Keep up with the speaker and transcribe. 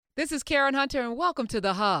This is Karen Hunter, and welcome to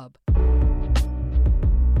The Hub.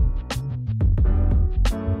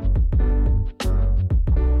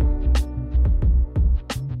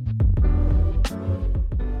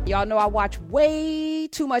 Y'all know I watch way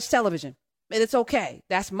too much television, and it's okay.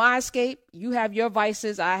 That's my escape. You have your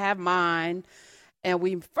vices, I have mine. And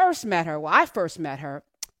I first met her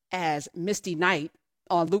as Misty Knight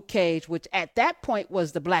on Luke Cage, which at that point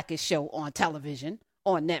was the blackest show on television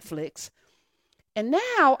on Netflix. And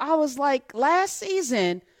now I was like, last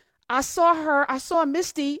season, I saw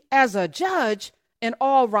Misty as a judge in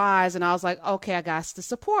All Rise, and I was like, okay, I got to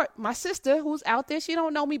support my sister who's out there. She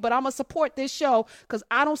don't know me, but I'm gonna support this show because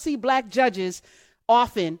I don't see black judges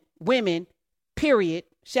often, women, period.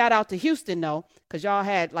 Shout out to Houston though, because y'all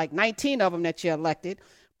had like 19 of them that you elected.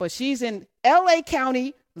 But she's in L.A.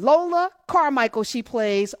 County. Lola Carmichael, she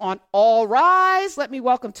plays on All Rise. Let me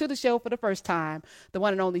welcome to the show for the first time the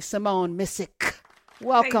one and only Simone Missick.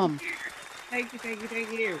 Welcome. Thank you. Thank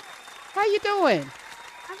you. How you doing?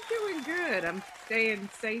 I'm doing good. I'm staying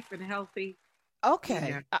safe and healthy.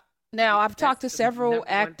 Okay. Yeah. Now, I've talked to That's the several number one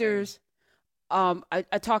actors. I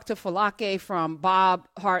talked to Falake from Bob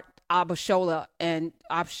Hart Abishola and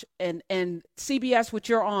CBS, which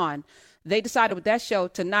you're on. They decided with that show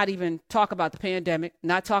to not even talk about the pandemic,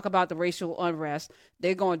 not talk about the racial unrest.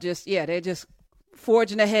 They're going they're just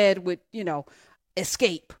forging ahead with,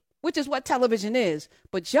 escape, which is what television is.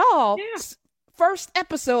 But y'all, Yeah. first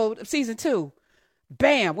episode of season 2,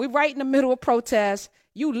 bam, we're right in the middle of protest.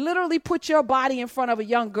 You literally put your body in front of a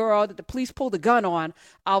young girl that the police pulled a gun on.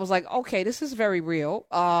 I was like, okay, this is very real.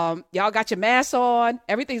 Y'all got your masks on.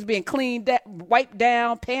 Everything's being cleaned, wiped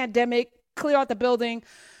down, pandemic, clear out the building.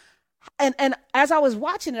 And as I was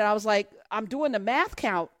watching it, I was like, I'm doing the math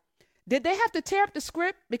count. Did they have to tear up the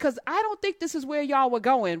script? Because I don't think this is where y'all were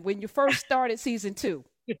going when you first started season 2.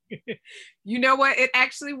 You know what? It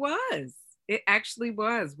actually was. It actually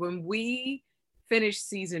was. When we finished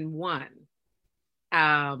season 1,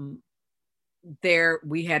 there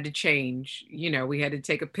we had to change. We had to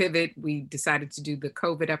take a pivot. We decided to do the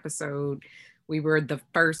COVID episode. We were the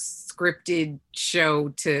first scripted show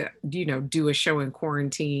to, do a show in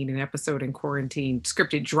quarantine, an episode in quarantine,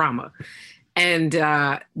 scripted drama. And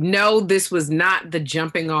no, this was not the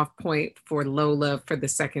jumping off point for Lola for the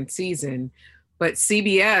second season. But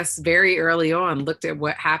CBS very early on looked at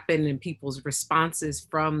what happened and people's responses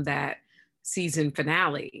from that season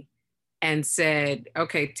finale and said,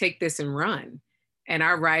 okay, take this and run. And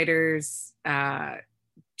our writers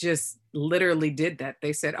just literally did that.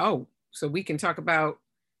 They said, oh, so we can talk about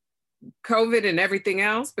COVID and everything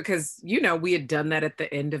else, because, we had done that at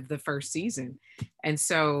the end of the first season. And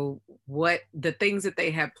so what the things that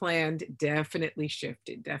they had planned definitely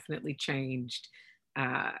shifted, definitely changed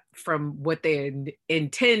from what they had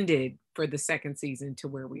intended for the second season to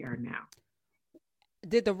where we are now.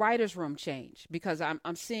 Did the writers' room change? Because I'm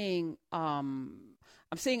seeing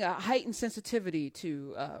a heightened sensitivity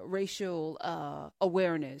to racial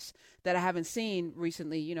awareness that I haven't seen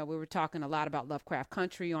recently. We were talking a lot about Lovecraft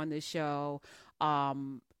Country on this show.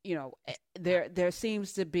 There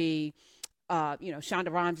seems to be,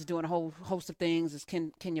 Shonda Rhimes is doing a whole host of things. It's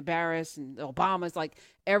Kenya Barris and Obama's, like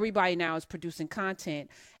everybody now is producing content.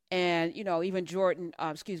 And, even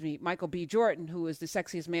Michael B. Jordan, who is the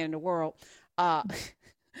sexiest man in the world, had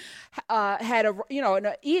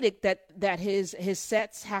an edict that his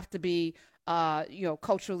sets have to be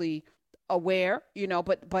culturally aware,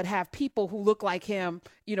 but have people who look like him,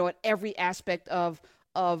 at every aspect of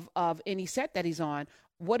any set that he's on.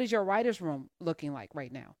 What is your writer's room looking like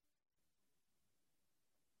right now?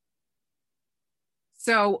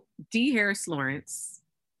 So D. Harris Lawrence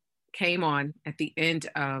came on at the end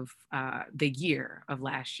of the year of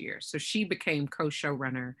last year. So she became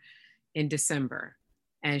co-showrunner in December.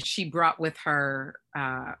 And she brought with her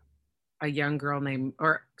a young woman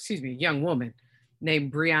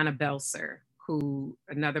named Brianna Belser, who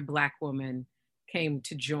another Black woman came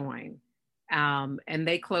to join. And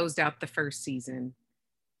they closed out the first season.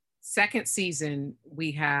 Second season,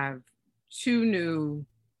 we have 2 new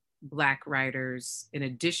Black writers, in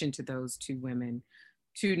addition to those 2 women,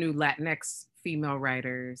 2 new Latinx female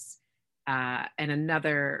writers, and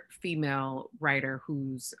another female writer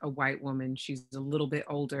who's a white woman. She's a little bit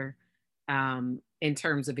older in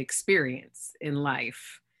terms of experience in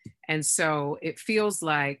life. And so it feels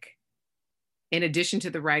like, in addition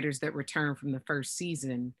to the writers that returned from the first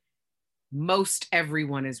season, most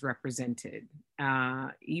everyone is represented.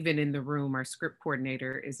 Even in the room, our script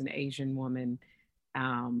coordinator is an Asian woman.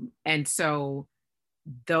 And so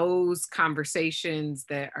those conversations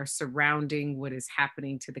that are surrounding what is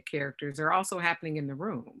happening to the characters are also happening in the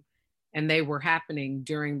room. And they were happening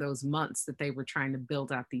during those months that they were trying to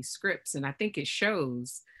build out these scripts. And I think it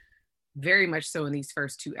shows very much so in these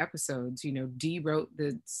first 2 episodes. You know, Dee wrote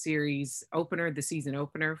the series opener, the season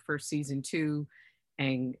opener for season 2,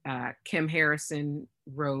 and Kim Harrison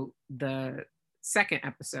wrote the second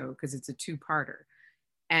episode because it's a 2-parter.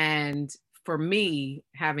 And for me,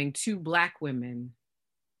 having 2 Black women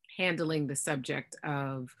handling the subject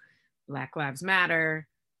of Black Lives Matter,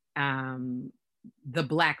 the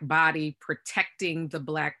Black body, protecting the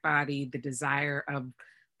Black body, the desire of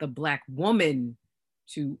the Black woman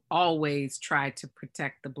to always try to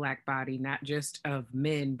protect the Black body, not just of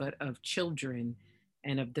men, but of children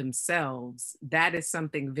and of themselves. That is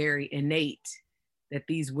something very innate that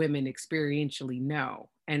these women experientially know.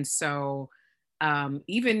 And so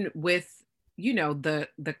even with, you know,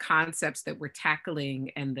 the concepts that we're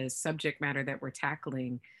tackling and the subject matter that we're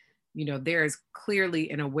tackling, you know, there is clearly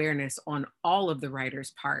an awareness on all of the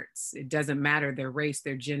writers' parts. It doesn't matter their race,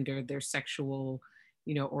 their gender, their sexual,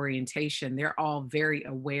 you know, orientation. They're all very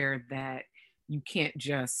aware that you can't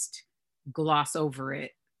just gloss over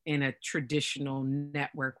it in a traditional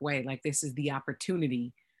network way. Like, this is the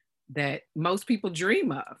opportunity that most people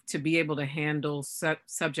dream of, to be able to handle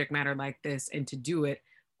subject matter like this and to do it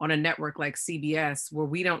on a network like CBS, where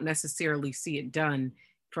we don't necessarily see it done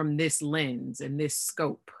from this lens and this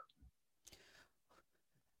scope.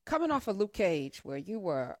 Coming off of Luke Cage, where you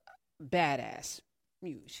were badass.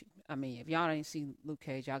 I mean, if y'all ain't seen Luke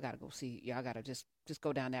Cage, y'all gotta go see. Y'all gotta just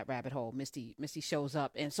go down that rabbit hole. Misty shows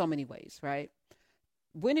up in so many ways, right?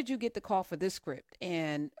 When did you get the call for this script?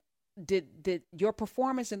 And did your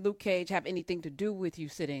performance in Luke Cage have anything to do with you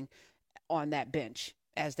sitting on that bench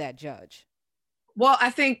as that judge? Well, I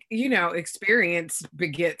think, you know, experience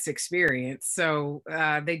begets experience. So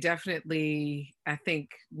they definitely, I think,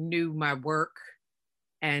 knew my work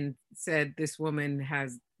and said this woman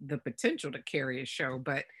has the potential to carry a show.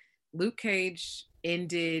 But Luke Cage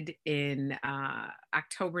ended in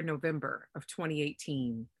October, November of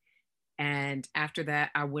 2018. And after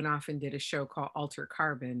that, I went off and did a show called Altered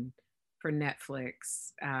Carbon for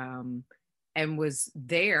Netflix, and was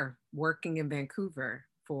there working in Vancouver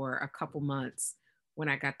for a couple months when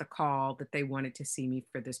I got the call that they wanted to see me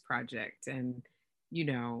for this project. And, you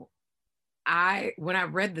know, when I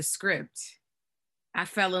read the script, I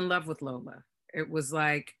fell in love with Lola. It was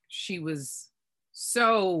like she was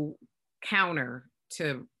so counter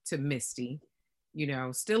to Misty, you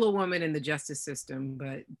know, still a woman in the justice system,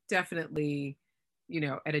 but definitely, you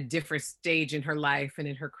know, at a different stage in her life and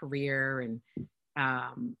in her career,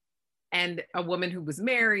 and a woman who was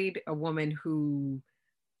married, a woman who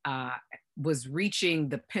was reaching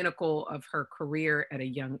the pinnacle of her career at a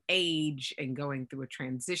young age and going through a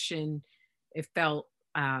transition. It felt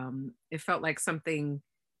like something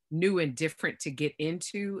new and different to get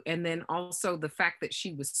into. And then also the fact that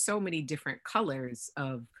she was so many different colors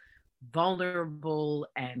of vulnerable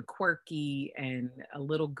and quirky and a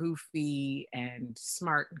little goofy and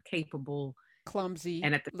smart and capable, clumsy,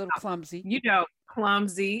 and at the little top, clumsy, you know,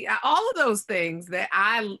 clumsy, all of those things that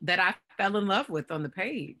I fell in love with on the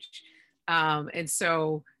page. And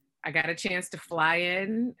so I got a chance to fly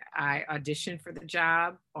in. I auditioned for the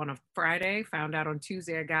job on a Friday, found out on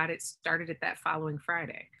Tuesday I got it, started it that following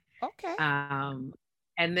Friday. Okay. And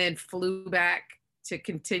then flew back to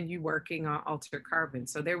continue working on Altered Carbon.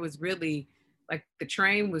 So there was really, like, the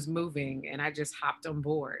train was moving and I just hopped on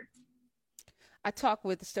board. I talked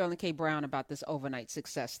with Sterling K. Brown about this overnight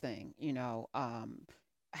success thing. You know,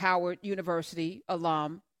 Howard University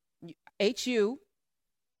alum, HU.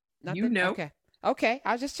 Nothing? You know. Okay.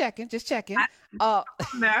 I was just checking. Now,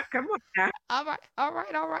 come on now.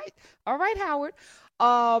 All right, Howard.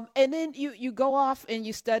 And then you go off and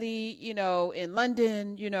you study, you know, in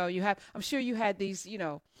London. You know, I'm sure you had these, you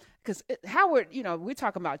know, because Howard, you know, we're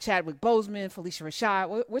talking about Chadwick Boseman, Phylicia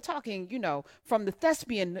Rashad. We're talking, you know, from the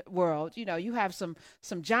thespian world. You know, you have some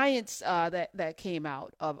giants that came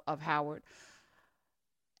out of Howard.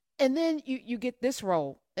 And then you get this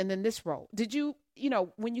role, and then this role. Did you, you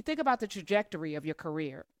know, when you think about the trajectory of your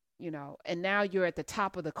career, you know, and now you're at the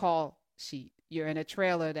top of the call sheet. You're in a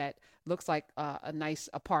trailer that looks like a nice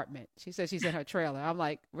apartment. She says she's in her trailer. I'm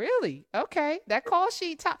like, really? Okay, that call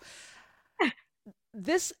sheet top.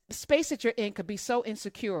 This space that you're in could be so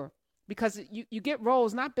insecure because you get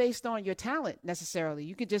roles not based on your talent necessarily.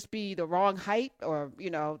 You could just be the wrong height or,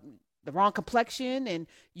 you know, the wrong complexion, and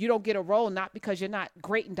you don't get a role not because you're not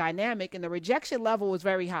great and dynamic, and the rejection level is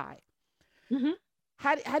very high. Mm-hmm.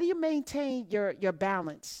 How do you maintain your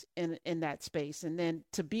balance in that space, and then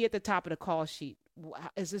to be at the top of the call sheet?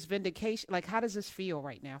 Is this vindication? Like, how does this feel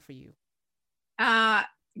right now for you?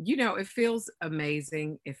 It feels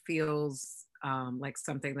amazing. It feels like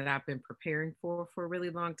something that I've been preparing for a really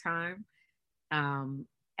long time. Um,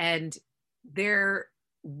 and there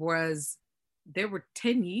was there were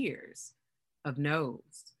 10 years of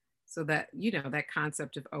no's. So that, that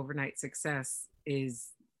concept of overnight success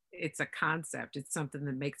it's a concept. It's something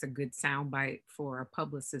that makes a good soundbite for a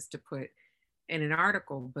publicist to put in an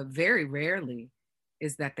article, but very rarely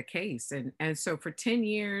is that the case. And so for 10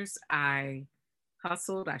 years, I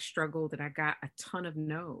hustled, I struggled, and I got a ton of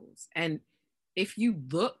no's. And if you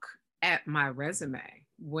look at my resume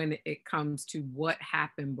when it comes to what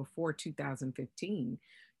happened before 2015,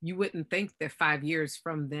 you wouldn't think that 5 years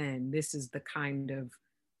from then, this is the kind of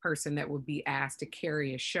person that would be asked to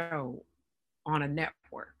carry a show on a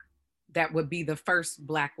network. That would be the first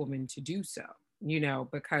Black woman to do so,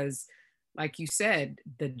 because like you said,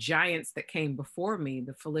 the giants that came before me,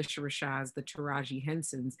 the Phylicia Rashads, the Taraji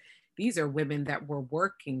Hensons, these are women that were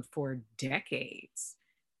working for decades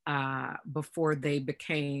before they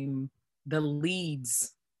became the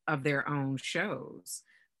leads of their own shows.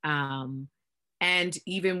 And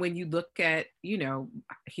even when you look at,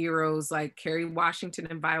 heroes like Kerry Washington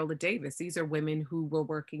and Viola Davis, these are women who were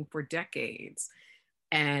working for decades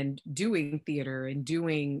and doing theater and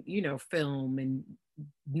doing, film, and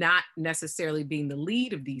not necessarily being the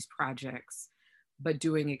lead of these projects, but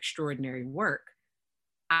doing extraordinary work.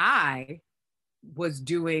 I was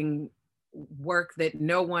doing work that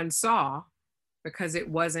no one saw because it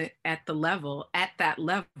wasn't at that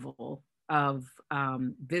level of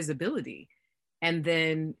visibility. And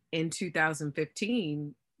then in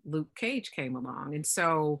 2015, Luke Cage came along. And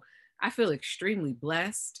so I feel extremely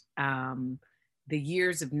blessed. The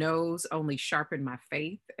years of no's only sharpened my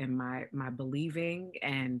faith and my believing.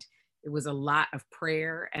 And it was a lot of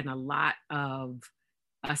prayer and a lot of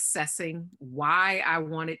assessing why I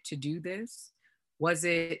wanted to do this. Was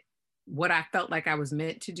it what I felt like I was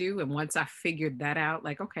meant to do? And once I figured that out,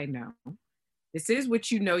 like, okay, no, this is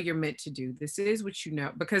what you're meant to do. This is what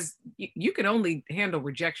because you can only handle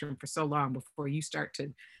rejection for so long before you start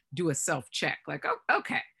to do a self-check. Like, oh,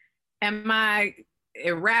 okay, am I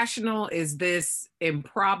irrational? Is this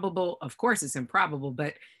improbable? Of course it's improbable,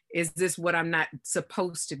 but is this what I'm not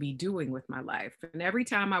supposed to be doing with my life? And every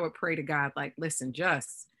time I would pray to God, like, listen,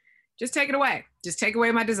 just take it away. Just take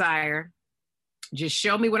away my desire. Just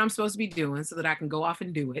show me what I'm supposed to be doing so that I can go off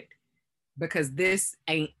and do it, because this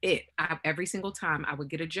ain't it. Every single time I would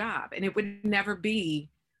get a job, and it would never be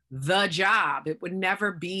the job. It would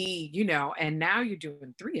never be, and now you're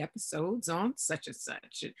doing 3 episodes on such and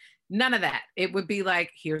such. None of that. It would be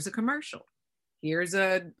like, here's a commercial. Here's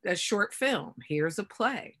a short film. Here's a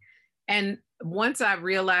play. And once I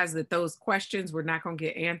realized that those questions were not going to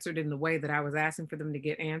get answered in the way that I was asking for them to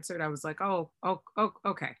get answered, I was like, oh,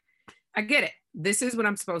 okay. I get it. This is what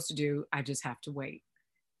I'm supposed to do. I just have to wait.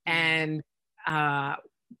 And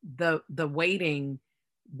the waiting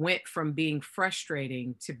went from being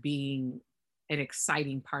frustrating to being an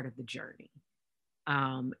exciting part of the journey.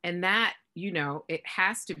 And that, it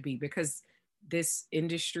has to be, because this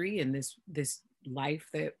industry and this life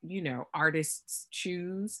that, artists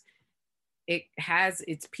choose, it has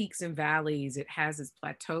its peaks and valleys, it has its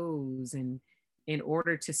plateaus. And in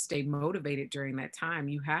order to stay motivated during that time,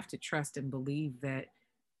 you have to trust and believe that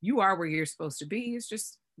you are where you're supposed to be. It's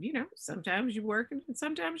just, sometimes you're working and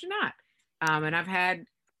sometimes you're not. And I've had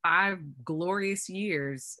 5 glorious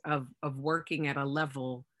years of working at a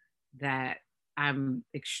level that I'm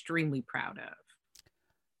extremely proud of.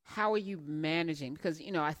 How are you managing? Because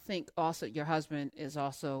I think also your husband is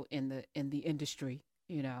also in the industry,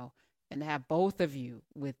 and to have both of you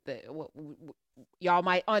with y'all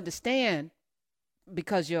might understand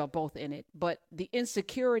because you're both in it, but the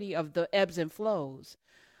insecurity of the ebbs and flows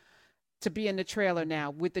to be in the trailer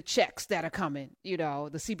now with the checks that are coming, the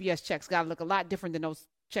CBS checks got to look a lot different than those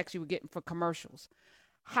checks you were getting for commercials.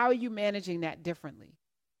 How are you managing that differently?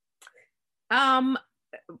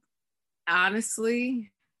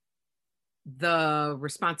 Honestly, the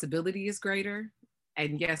responsibility is greater,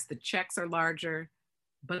 and yes, the checks are larger,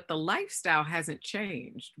 but the lifestyle hasn't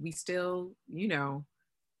changed. We still,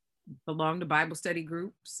 belong to Bible study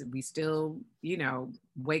groups. We still,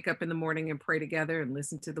 wake up in the morning and pray together and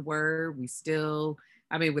listen to the word. We still,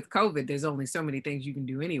 with COVID, there's only so many things you can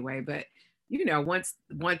do anyway. But, once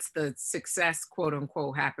the success, quote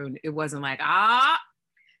unquote, happened, it wasn't like, I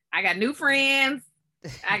got new friends.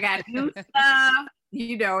 I got new stuff.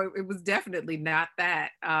 It was definitely not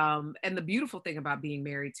that. And the beautiful thing about being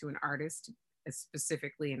married to an artist,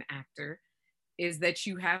 specifically an actor, is that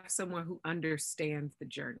you have someone who understands the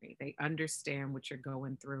journey. They understand what you're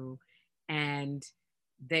going through. And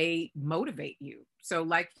they motivate you. So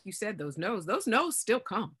like you said, those no's still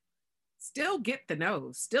come, still get the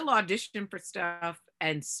no's, still audition for stuff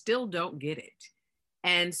and still don't get it.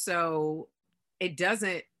 And so it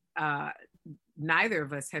doesn't, neither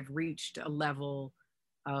of us have reached a level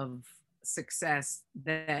of success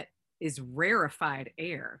that is rarefied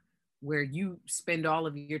air where you spend all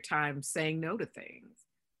of your time saying no to things.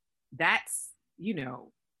 That's,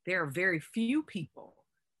 there are very few people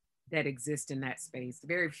that exist in that space,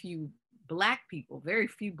 very few Black people, very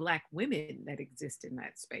few Black women that exist in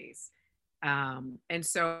that space. And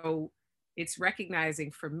so it's recognizing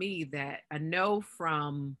for me that a no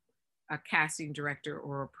from a casting director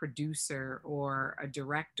or a producer or a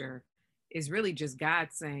director is really just God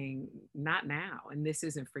saying, not now, and this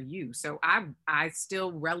isn't for you. So I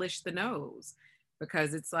still relish the no's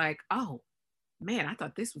because it's like, oh man, I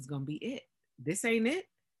thought this was gonna be it. This ain't it.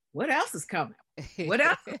 What else is coming? What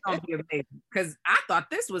else is gonna be amazing? Because I thought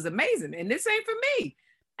this was amazing and this ain't for me.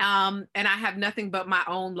 And I have nothing but my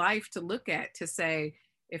own life to look at to say,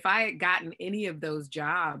 if I had gotten any of those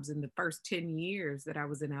jobs in the first 10 years that I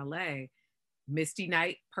was in LA, Misty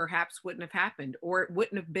Knight perhaps wouldn't have happened, or it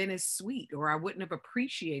wouldn't have been as sweet, or I wouldn't have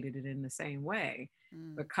appreciated it in the same way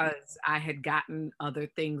because I had gotten other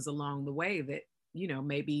things along the way that,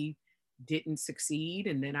 maybe didn't succeed.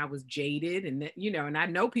 And then I was jaded and that, and I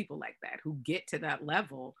know people like that who get to that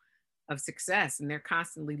level of success and they're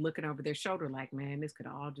constantly looking over their shoulder like, man, this could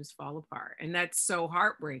all just fall apart. And that's so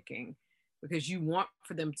heartbreaking because you want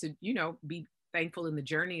for them to, be thankful in the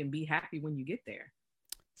journey and be happy when you get there.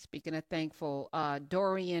 Speaking of thankful,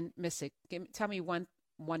 Dorian Missick, tell me one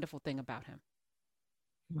wonderful thing about him.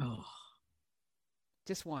 Oh,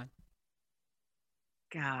 just one.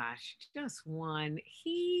 Gosh, just one.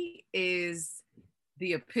 He is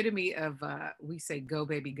the epitome of we say go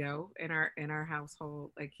baby go in our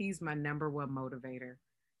household. Like he's my number one motivator.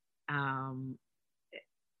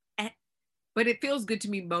 But it feels good to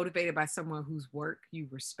be motivated by someone whose work you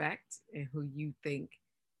respect and who you think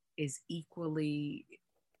is equally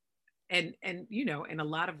and in a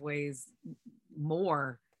lot of ways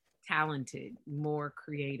more talented, more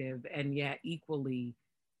creative, and yet equally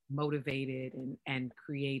motivated and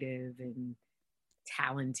creative and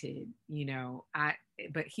talented,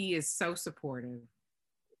 but he is so supportive.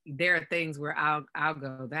 There are things where I'll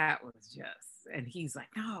go, that was just, and he's like,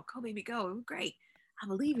 no, go baby, go. It was great. I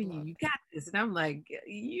believe in you. You got this. And I'm like,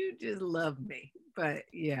 you just love me. But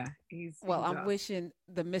yeah, he's I'm awesome. wishing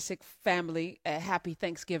the Missick family a happy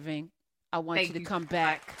Thanksgiving. I want you to come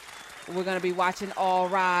back. We're going to be watching All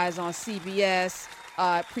Rise on CBS.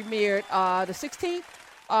 Premiered the 16th.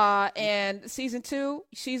 And season 2,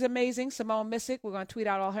 she's amazing. Simone Missick. We're going to tweet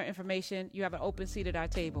out all her information. You have an open seat at our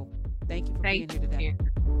table. Thank you for being here today.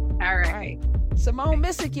 All right. Simone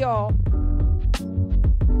Missick, y'all.